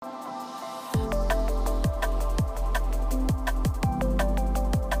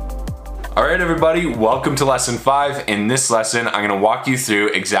Alright everybody, welcome to lesson 5. In this lesson, I'm going to walk you through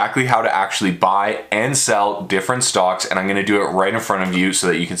exactly how to actually buy and sell different stocks, and I'm going to do it right in front of you so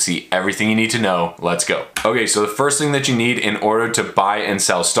that you can see everything you need to know. Let's go. Okay, so the first thing that you need in order to buy and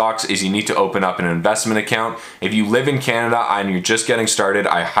sell stocks is you need to open up an investment account. If you live in Canada and you're just getting started,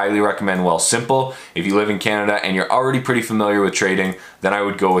 I highly recommend Wealthsimple. If you live in Canada and you're already pretty familiar with trading, then I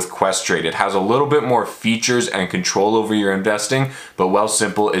would go with Questrade. It has a little bit more features and control over your investing, but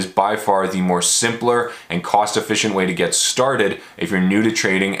Wealthsimple is by far the more simpler and cost-efficient way to get started if you're new to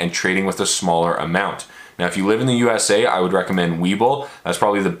trading and trading with a smaller amount. Now, if you live in the USA, I would recommend Webull. That's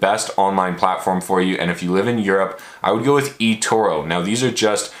probably the best online platform for you. And if you live in Europe, I would go with eToro. Now, these are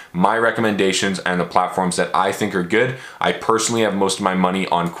just my recommendations and the platforms that I think are good. I personally have most of my money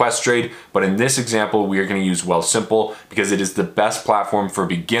on Questrade, but in this example, we are going to use Wealthsimple because it is the best platform for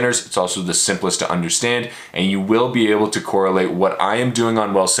beginners. It's also the simplest to understand, and you will be able to correlate what I am doing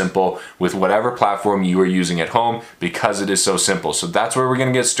on Wealthsimple with whatever platform you are using at home because it is so simple. So that's where we're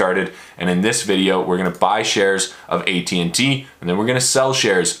going to get started. And in this video, we're going to buy shares of AT&T, and then we're going to sell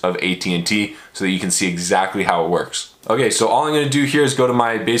shares of AT&T so that you can see exactly how it works. Okay, so all I'm going to do here is go to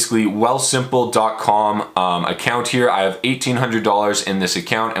my basically wealthsimple.com account here. I have $1,800 in this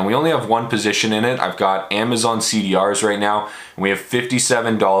account, and we only have one position in it. I've got Amazon CDRs right now, and we have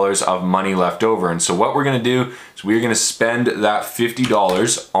 $57 of money left over. And so what we're going to do is we're going to spend that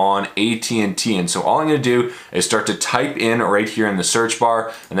 $50 on AT&T. And so all I'm going to do is start to type in right here in the search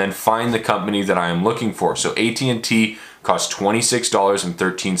bar and then find the company that I am looking for. So AT&T costs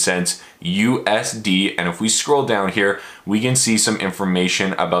 $26.13 USD, and if we scroll down here, we can see some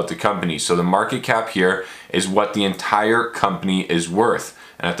information about the company. So the market cap here is what the entire company is worth.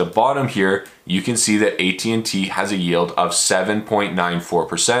 And at the bottom here, you can see that AT&T has a yield of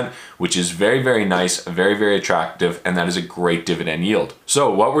 7.94%, which is very, very nice, very, very attractive, and that is a great dividend yield.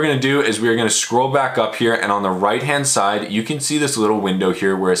 So what we're gonna do is we're gonna scroll back up here, and on the right-hand side, you can see this little window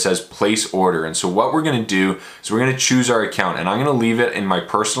here where it says place order. And so what we're gonna do is we're gonna choose our account, and I'm gonna leave it in my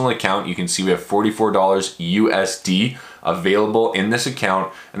personal account. You can see we have $44 USD available in this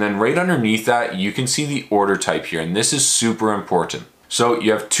account. And then right underneath that, you can see the order type here, and this is super important. So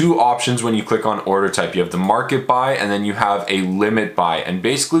you have two options when you click on order type. You have the market buy, and then you have a limit buy. And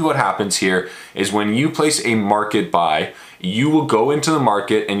basically what happens here is when you place a market buy, you will go into the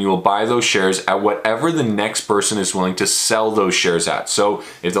market and you will buy those shares at whatever the next person is willing to sell those shares at. So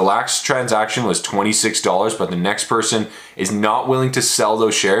if the last transaction was $26, but the next person is not willing to sell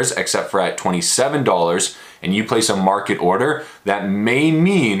those shares except for at $27, and you place a market order, that may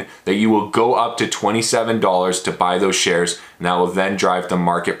mean that you will go up to $27 to buy those shares, and that will then drive the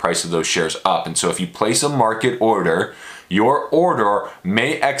market price of those shares up. And so if you place a market order, your order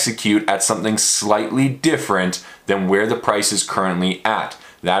may execute at something slightly different than where the price is currently at.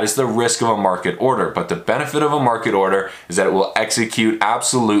 That is the risk of a market order, but the benefit of a market order is that it will execute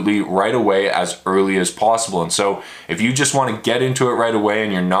absolutely right away as early as possible. And so if you just want to get into it right away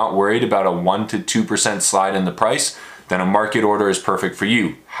and you're not worried about a 1 to 2% slide in the price, then a market order is perfect for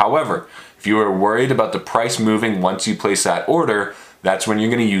you. However, if you are worried about the price moving once you place that order, that's when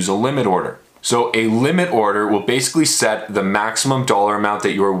you're going to use a limit order. So a limit order will basically set the maximum dollar amount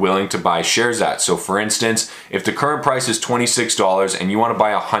that you are willing to buy shares at. So for instance, if the current price is $26 and you want to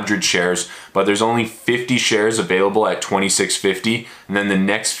buy 100 shares, but there's only 50 shares available at $26.50, and then the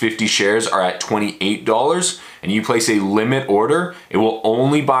next 50 shares are at $28, and you place a limit order, it will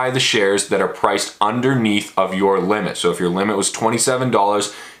only buy the shares that are priced underneath of your limit. So if your limit was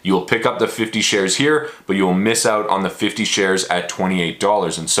 $27, you will pick up the 50 shares here, but you will miss out on the 50 shares at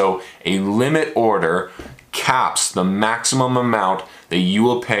 $28. And so a limit order caps the maximum amount that you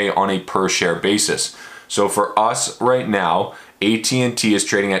will pay on a per share basis. So for us right now, AT&T is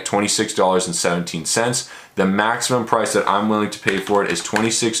trading at $26.17. The maximum price that I'm willing to pay for it is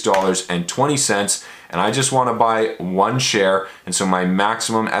 $26.20, and I just want to buy one share, and so my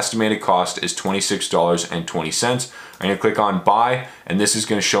maximum estimated cost is $26.20. I'm going to click on buy, and this is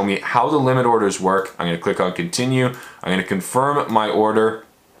going to show me how the limit orders work. I'm going to click on continue. I'm going to confirm my order,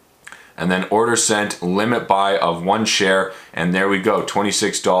 and then order sent, limit buy of one share, and there we go,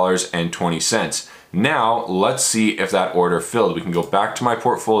 $26.20. Now, let's see if that order filled. We can go back to my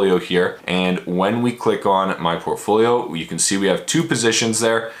portfolio here, and when we click on my portfolio, you can see we have two positions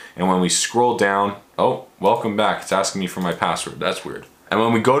there, and when we scroll down, oh, welcome back. It's asking me for my password. That's weird. And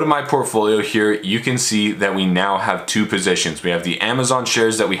when we go to my portfolio here, you can see that we now have two positions. We have the Amazon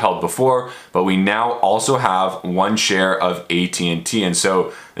shares that we held before, but we now also have one share of AT&T. And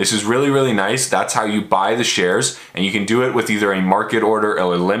so this is really, really nice. That's how you buy the shares, and you can do it with either a market order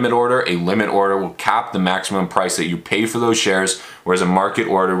or a limit order. A limit order will cap the maximum price that you pay for those shares, whereas a market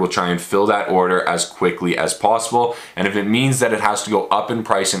order will try and fill that order as quickly as possible. And if it means that it has to go up in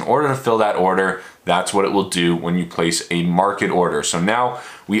price in order to fill that order, that's what it will do when you place a market order. So now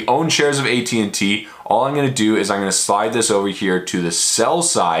we own shares of AT&T. All I'm gonna do is I'm gonna slide this over here to the sell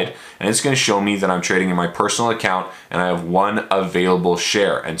side, and it's gonna show me that I'm trading in my personal account and I have one available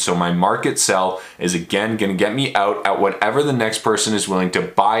share. And so my market sell is again gonna get me out at whatever the next person is willing to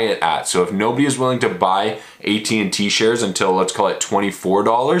buy it at. So if nobody is willing to buy AT&T shares until, let's call it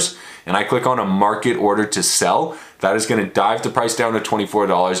 $24, and I click on a market order to sell, that is going to dive the price down to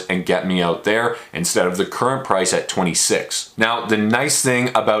 $24 and get me out there instead of the current price at $26. Now, the nice thing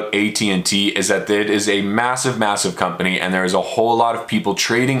about AT&T is that it is a massive, massive company, and there is a whole lot of people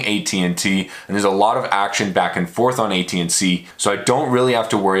trading AT&T, and there's a lot of action back and forth on AT&T. So I don't really have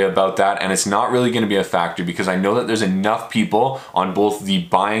to worry about that, and it's not really going to be a factor because I know that there's enough people on both the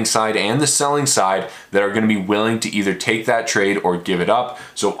buying side and the selling side that are going to be willing to either take that trade or give it up.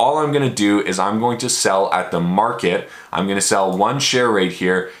 So all I'm going to do is I'm going to sell at the market. I'm going to sell one share right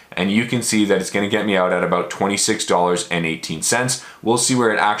here, and you can see that it's going to get me out at about $26.18. We'll see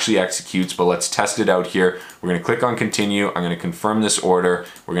where it actually executes, but let's test it out here. We're going to click on continue. I'm going to confirm this order.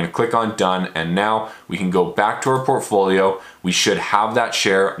 We're going to click on done, and now we can go back to our portfolio. We should have that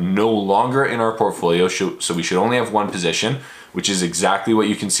share no longer in our portfolio, so we should only have one position, which is exactly what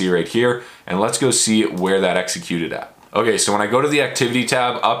you can see right here. And let's go see where that executed at. Okay, so when I go to the activity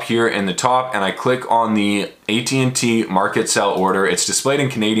tab up here in the top and I click on the AT&T market sell order, it's displayed in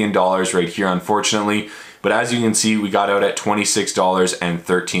Canadian dollars right here, unfortunately. But as you can see, we got out at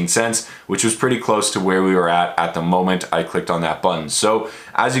 $26.13, which was pretty close to where we were at the moment I clicked on that button. So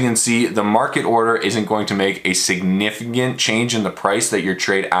as you can see, the market order isn't going to make a significant change in the price that your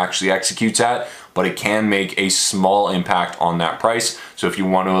trade actually executes at, but it can make a small impact on that price. So if you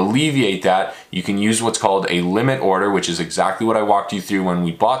want to alleviate that, you can use what's called a limit order, which is exactly what I walked you through when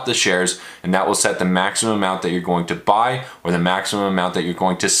we bought the shares, and that will set the maximum amount that you're going to buy or the maximum amount that you're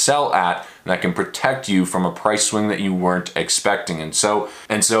going to sell at, and that can protect you from a price swing that you weren't expecting. And so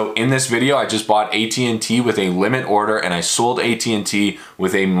in this video, I just bought AT&T with a limit order and I sold AT&T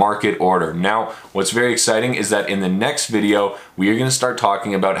with a market order. Now, what's very exciting is that in the next video, we are going to start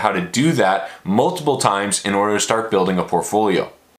talking about how to do that multiple times in order to start building a portfolio.